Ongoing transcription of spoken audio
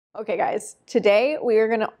Okay guys, today we are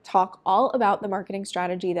gonna talk all about the marketing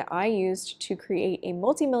strategy that I used to create a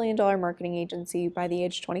multi-million-dollar marketing agency by the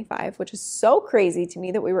age 25, which is so crazy to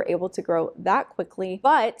me that we were able to grow that quickly.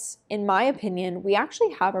 But in my opinion, we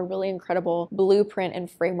actually have a really incredible blueprint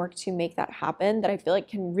and framework to make that happen that I feel like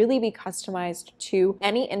can really be customized to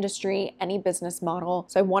any industry, any business model.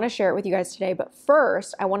 So I wanna share it with you guys today. But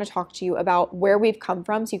first, I wanna talk to you about where we've come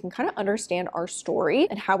from so you can kind of understand our story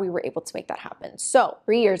and how we were able to make that happen. So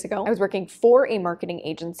 3 years ago, I was working for a marketing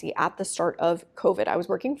agency at the start of COVID. I was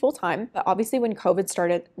working full time, but obviously when COVID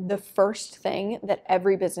started, the first thing that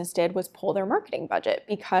every business did was pull their marketing budget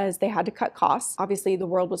because they had to cut costs. Obviously the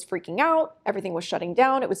world was freaking out, everything was shutting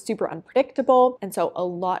down, it was super unpredictable. And so a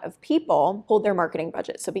lot of people pulled their marketing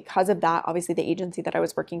budget. So because of that, obviously the agency that I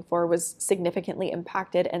was working for was significantly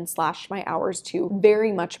impacted and slashed my hours to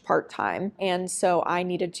very much part-time. And so I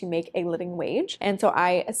needed to make a living wage. And so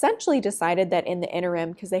I essentially decided that in the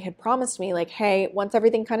interim, because they had promised me like, hey, once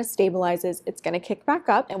everything kind of stabilizes, it's going to kick back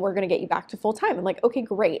up and we're going to get you back to full time. I'm like, okay,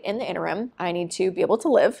 great. In the interim, I need to be able to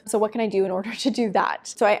live. So what can I do in order to do that?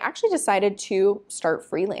 So I actually decided to start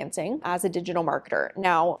freelancing as a digital marketer.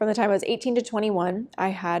 Now, from the time I was 18 to 21, I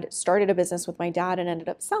had started a business with my dad and ended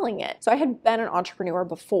up selling it. So I had been an entrepreneur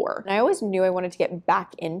before. And I always knew I wanted to get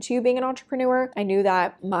back into being an entrepreneur. I knew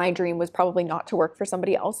that my dream was probably not to work for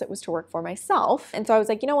somebody else. It was to work for myself. And so I was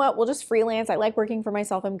like, you know what? We'll just freelance. I like working for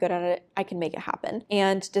myself. I'm good at it. I can make it happen.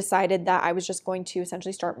 And decided that I was just going to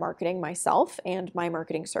essentially start marketing myself and my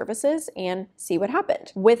marketing services and see what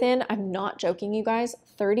happened. Within, I'm not joking, you guys,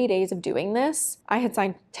 30 days of doing this, I had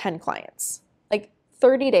signed 10 clients. Like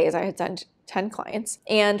 30 days, I had signed 10 clients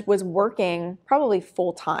and was working probably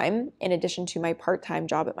full time in addition to my part-time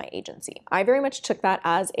job at my agency. I very much took that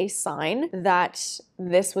as a sign that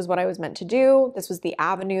this was what I was meant to do. This was the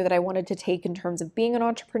avenue that I wanted to take in terms of being an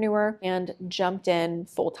entrepreneur and jumped in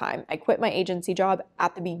full time. I quit my agency job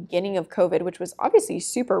at the beginning of COVID, which was obviously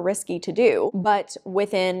super risky to do. But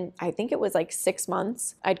within, I think it was like 6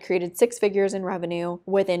 months, I'd created 6 figures in revenue.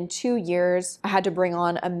 Within 2 years, I had to bring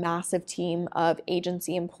on a massive team of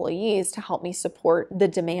agency employees to help me support the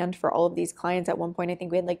demand for all of these clients. At one point, I think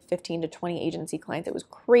we had like 15 to 20 agency clients. It was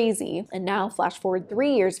crazy. And now flash forward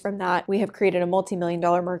 3 years from that, we have created a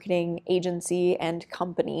multi-million-dollar marketing agency and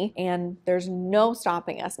company, and there's no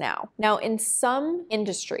stopping us now. Now, in some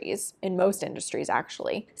industries, in most industries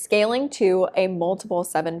actually, scaling to a multiple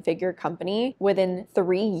 7-figure company within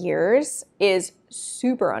 3 years is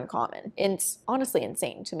super uncommon. It's honestly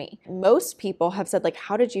insane to me. Most people have said like,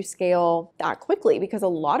 how did you scale that quickly? Because a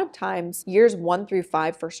lot of times years 1 through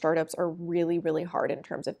 5 for startups are really, really hard in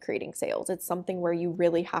terms of creating sales. It's something where you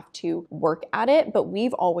really have to work at it, but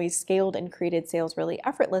we've always scaled and created sales really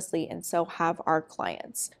effortlessly, and so have our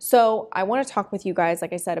clients. So I want to talk with you guys,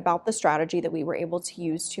 like I said, about the strategy that we were able to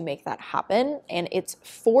use to make that happen. And it's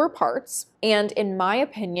 4 parts. And in my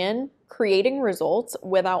opinion, creating results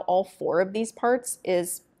without all 4 of these parts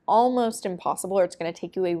is almost impossible, or it's going to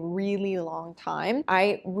take you a really long time.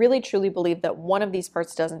 I really truly believe that one of these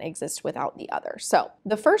parts doesn't exist without the other. So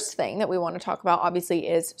the first thing that we want to talk about obviously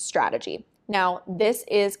is strategy. Now, this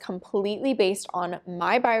is completely based on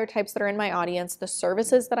my buyer types that are in my audience, the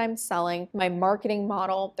services that I'm selling, my marketing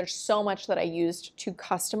model. There's so much that I used to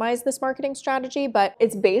customize this marketing strategy, but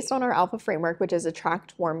it's based on our alpha framework, which is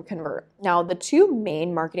attract, warm, convert. Now, the 2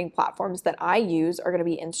 main marketing platforms that I use are going to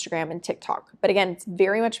be Instagram and TikTok. But again, it's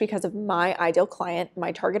very much because of my ideal client,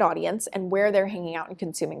 my target audience, and where they're hanging out and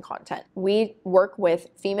consuming content. We work with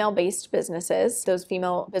female-based businesses. Those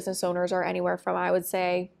female business owners are anywhere from, I would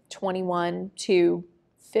say, 21 to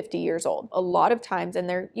 50 years old. A lot of times, and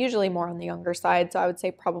they're usually more on the younger side, so I would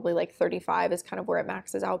say probably like 35 is kind of where it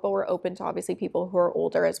maxes out, but we're open to obviously people who are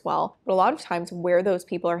older as well. But a lot of times where those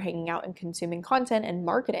people are hanging out and consuming content and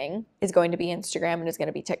marketing is going to be Instagram and is going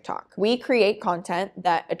to be TikTok. We create content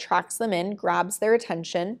that attracts them in, grabs their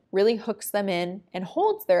attention, really hooks them in and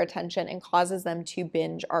holds their attention and causes them to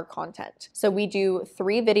binge our content. So we do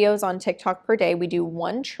 3 videos on TikTok per day. We do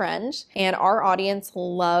 1 trend, and our audience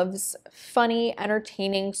loves funny,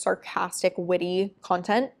 entertaining, sarcastic, witty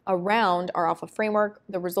content around our alpha framework,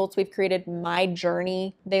 the results we've created, my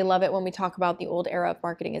journey. They love it when we talk about the old era of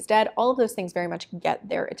marketing is dead. All of those things very much get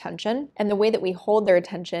their attention. And the way that we hold their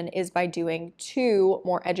attention is by doing 2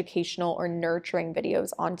 more educational or nurturing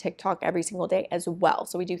videos on TikTok every single day as well.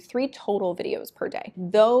 So we do 3 total videos per day.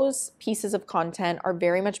 Those pieces of content are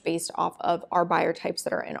very much based off of our buyer types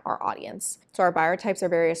that are in our audience. So our buyer types are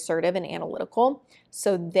very assertive and analytical.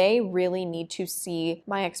 So they really need to see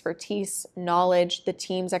my expertise, knowledge, the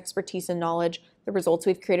team's expertise and knowledge, the results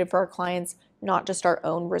we've created for our clients, not just our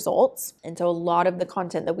own results. And so a lot of the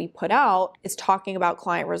content that we put out is talking about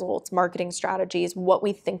client results, marketing strategies, what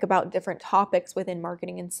we think about different topics within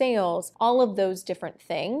marketing and sales, all of those different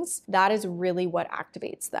things. That is really what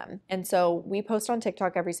activates them. And so we post on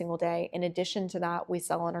TikTok every single day. In addition to that, we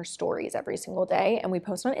sell on our stories every single day, and we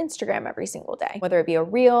post on Instagram every single day. Whether it be a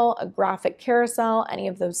reel, a graphic carousel, any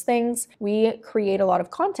of those things, we create a lot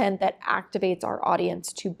of content that activates our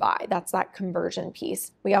audience to buy. That's that conversion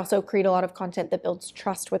piece. We also create a lot of content that builds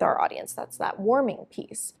trust with our audience. That's that warming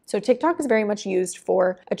piece. So TikTok is very much used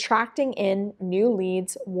for attracting in new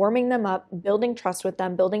leads, warming them up, building trust with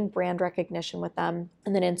them, building brand recognition with them.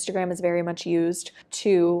 And then Instagram is very much used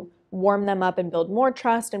to warm them up and build more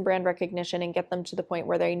trust and brand recognition and get them to the point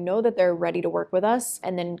where they know that they're ready to work with us,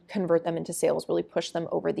 and then convert them into sales, really push them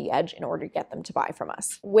over the edge in order to get them to buy from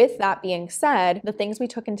us. With that being said, the things we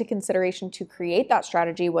took into consideration to create that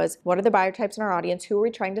strategy was, what are the buyer types in our audience? Who are we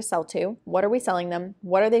trying to sell to? What are we selling them?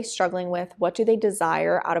 What are they struggling with? What do they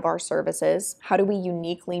desire out of our services? How do we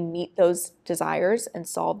uniquely meet those desires and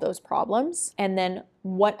solve those problems? And then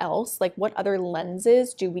what else, like what other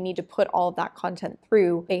lenses do we need to put all of that content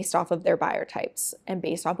through based off of their buyer types and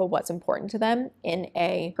based off of what's important to them in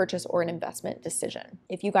a purchase or an investment decision?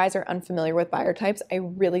 If you guys are unfamiliar with buyer types, I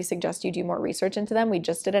really suggest you do more research into them. We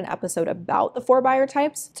just did an episode about the 4 buyer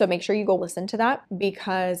types, so make sure you go listen to that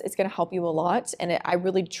because it's going to help you a lot. And I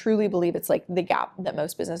really truly believe it's like the gap that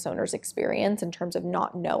most business owners experience in terms of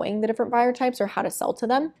not knowing the different buyer types or how to sell to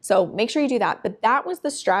them. So make sure you do that. But that was the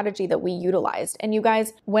strategy that we utilized. And you guys,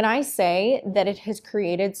 when I say that it has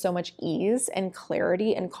created so much ease and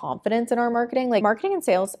clarity and confidence in our marketing, like marketing and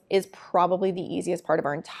sales is probably the easiest part of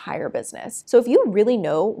our entire business. So if you really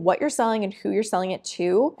know what you're selling and who you're selling it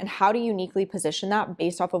to and how to uniquely position that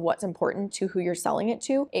based off of what's important to who you're selling it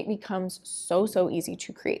to, it becomes so easy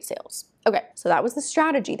to create sales. Okay, so that was the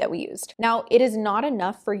strategy that we used. Now, it is not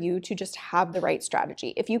enough for you to just have the right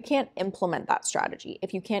strategy. If you can't implement that strategy,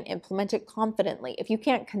 if you can't implement it confidently, if you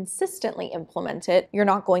can't consistently implement it, you're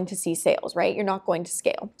not going to see sales, right? You're not going to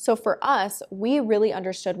scale. So for us, we really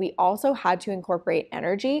understood we also had to incorporate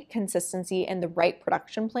energy, consistency, and the right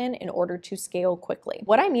production plan in order to scale quickly.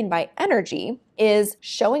 What I mean by energy is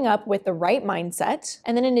showing up with the right mindset.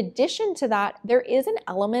 And then in addition to that, there is an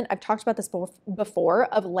element, I've talked about this before,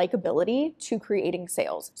 of likability to creating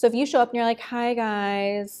sales. So if you show up and you're like, hi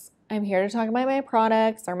guys, I'm here to talk about my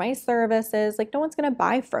products or my services, like no one's gonna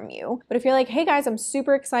buy from you. But if you're like, hey guys, I'm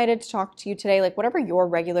super excited to talk to you today, like whatever your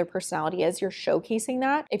regular personality is, you're showcasing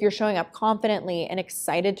that. If you're showing up confidently and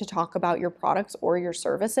excited to talk about your products or your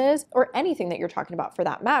services or anything that you're talking about for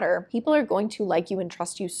that matter, people are going to like you and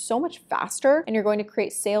trust you so much faster, and you're going to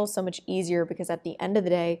create sales so much easier because at the end of the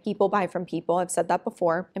day, people buy from people. I've said that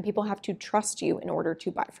before, and people have to trust you in order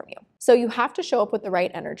to buy from you. So you have to show up with the right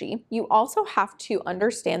energy. You also have to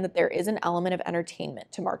understand that there is an element of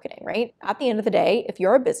entertainment to marketing, right? At the end of the day, if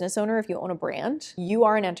you're a business owner, if you own a brand, you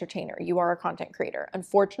are an entertainer, you are a content creator.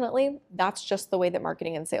 Unfortunately, that's just the way that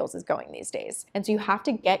marketing and sales is going these days. And so you have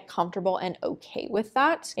to get comfortable and okay with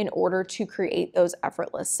that in order to create those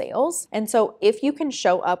effortless sales. And so if you can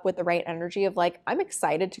show up with the right energy of like, I'm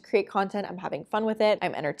excited to create content, I'm having fun with it,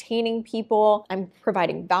 I'm entertaining people, I'm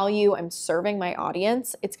providing value, I'm serving my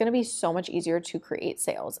audience, it's gonna be so much easier to create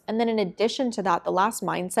sales. And then in addition to that, the last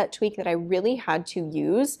mindset tweak that I really had to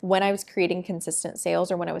use when I was creating consistent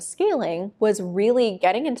sales or when I was scaling was really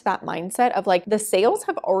getting into that mindset of like, the sales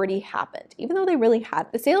have already happened. Even though they really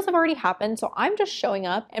had, the sales have already happened. So I'm just showing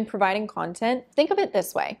up and providing content. Think of it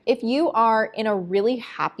this way. If you are in a really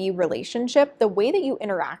happy relationship, the way that you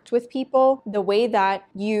interact with people, the way that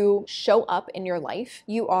you show up in your life,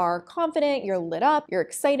 you are confident, you're lit up, you're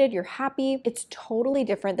excited, you're happy. It's totally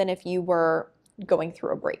different than if you were going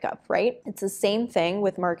through a breakup, right? It's the same thing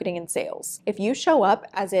with marketing and sales. If you show up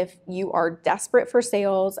as if you are desperate for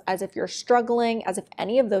sales, as if you're struggling, as if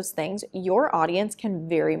any of those things, your audience can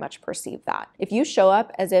very much perceive that. If you show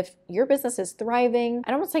up as if your business is thriving,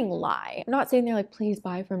 and I'm not saying lie, I'm not saying they're like, please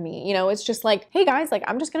buy from me. You know, it's just like, hey guys, like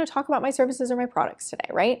I'm just gonna talk about my services or my products today,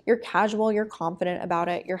 right? You're casual, you're confident about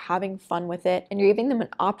it, you're having fun with it, and you're giving them an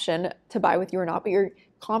option to buy with you or not, but you're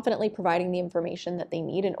confidently providing the information that they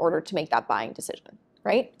need in order to make that buying decision,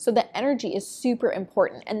 right? So the energy is super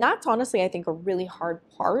important. And that's honestly, I think, a really hard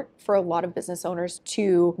part for a lot of business owners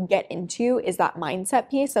to get into is that mindset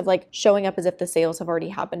piece of like showing up as if the sales have already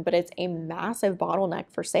happened, but it's a massive bottleneck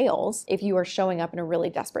for sales if you are showing up in a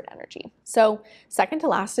really desperate energy. So second to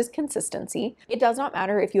last is consistency. It does not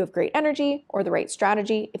matter if you have great energy or the right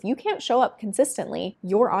strategy. If you can't show up consistently,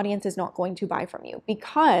 your audience is not going to buy from you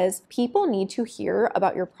because people need to hear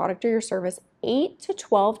about your product or your service 8 to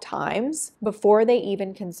 12 times before they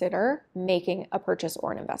even consider making a purchase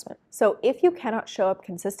or an investment. So if you cannot show up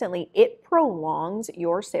consistently, it prolongs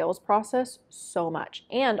your sales process so much.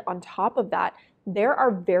 And on top of that, there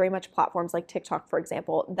are very much platforms like TikTok, for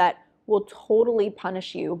example, that will totally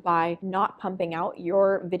punish you by not pumping out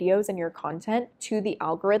your videos and your content to the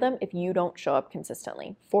algorithm if you don't show up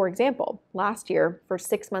consistently. For example, last year for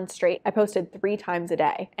 6 months straight, I posted 3 times a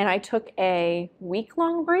day, and I took a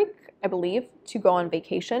week-long break, I believe, to go on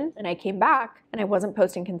vacation, and I came back and I wasn't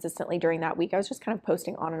posting consistently during that week. I was just kind of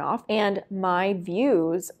posting on and off, and my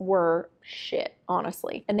views were shit,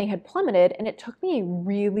 honestly, and they had plummeted, and it took me a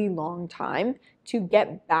really long time to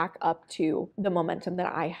get back up to the momentum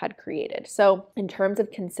that I had created. So in terms of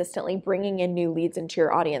consistently bringing in new leads into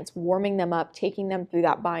your audience, warming them up, taking them through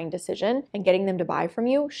that buying decision and getting them to buy from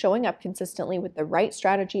you, showing up consistently with the right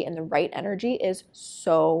strategy and the right energy is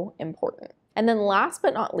so important. And then last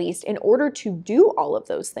but not least, in order to do all of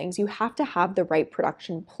those things, you have to have the right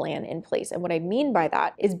production plan in place. And what I mean by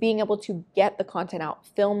that is being able to get the content out,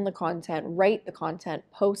 film the content, write the content,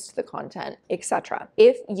 post the content, etc.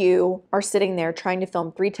 If you are sitting there trying to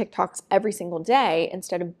film 3 TikToks every single day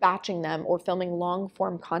instead of batching them or filming long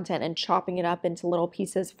form content and chopping it up into little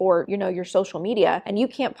pieces for, your social media, and you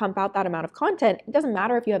can't pump out that amount of content, it doesn't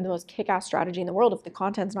matter if you have the most kick-ass strategy in the world. If the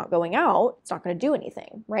content's not going out, it's not going to do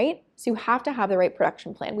anything, right? So you have to have the right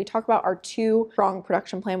production plan. We talk about our 2-pronged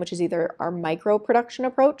production plan, which is either our micro production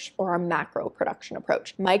approach or our macro production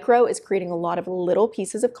approach. Micro is creating a lot of little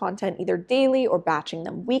pieces of content, either daily or batching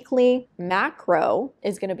them weekly. Macro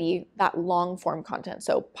is going to be that long form content.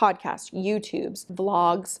 So podcasts, YouTubes,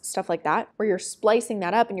 vlogs, stuff like that, where you're splicing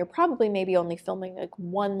that up and you're probably maybe only filming like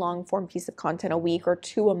 1 long form piece of content a week or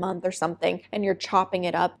 2 a month or something, and you're chopping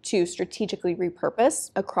it up to strategically repurpose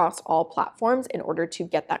across all platforms in order to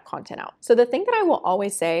get that content out. So the thing that I will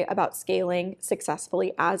always say about scaling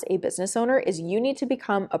successfully as a business owner is you need to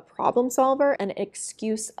become a problem solver and an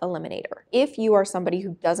excuse eliminator. If you are somebody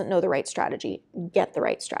who doesn't know the right strategy, get the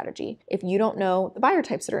right strategy. If you don't know the buyer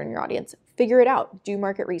types that are in your audience, figure it out, do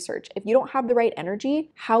market research. If you don't have the right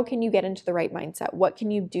energy, how can you get into the right mindset? What can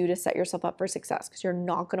you do to set yourself up for success? Because you're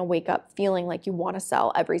not going to wake up feeling like you want to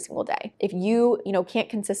sell every single day. If you can't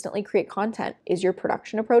consistently create content, is your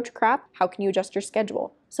production approach crap? How can you adjust your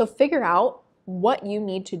schedule? So figure out what you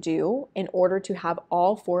need to do in order to have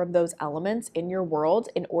all 4 of those elements in your world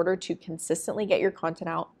in order to consistently get your content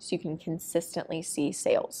out so you can consistently see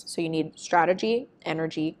sales. So you need strategy,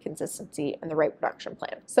 energy, consistency, and the right production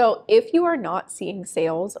plan. So if you are not seeing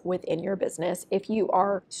sales within your business, if you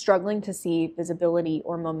are struggling to see visibility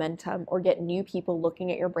or momentum or get new people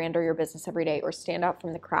looking at your brand or your business every day or stand out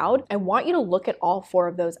from the crowd, I want you to look at all 4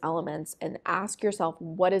 of those elements and ask yourself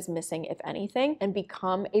what is missing, if anything, and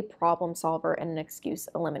become a problem solver and an excuse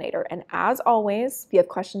eliminator. And as always, if you have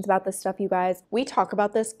questions about this stuff, you guys, we talk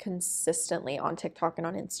about this consistently on TikTok and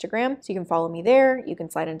on Instagram. So you can follow me there. You can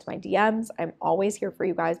slide into my DMs. I'm always here for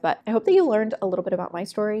you guys. But I hope that you learned a little bit about my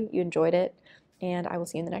story. You enjoyed it. And I will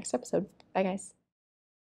see you in the next episode. Bye, guys.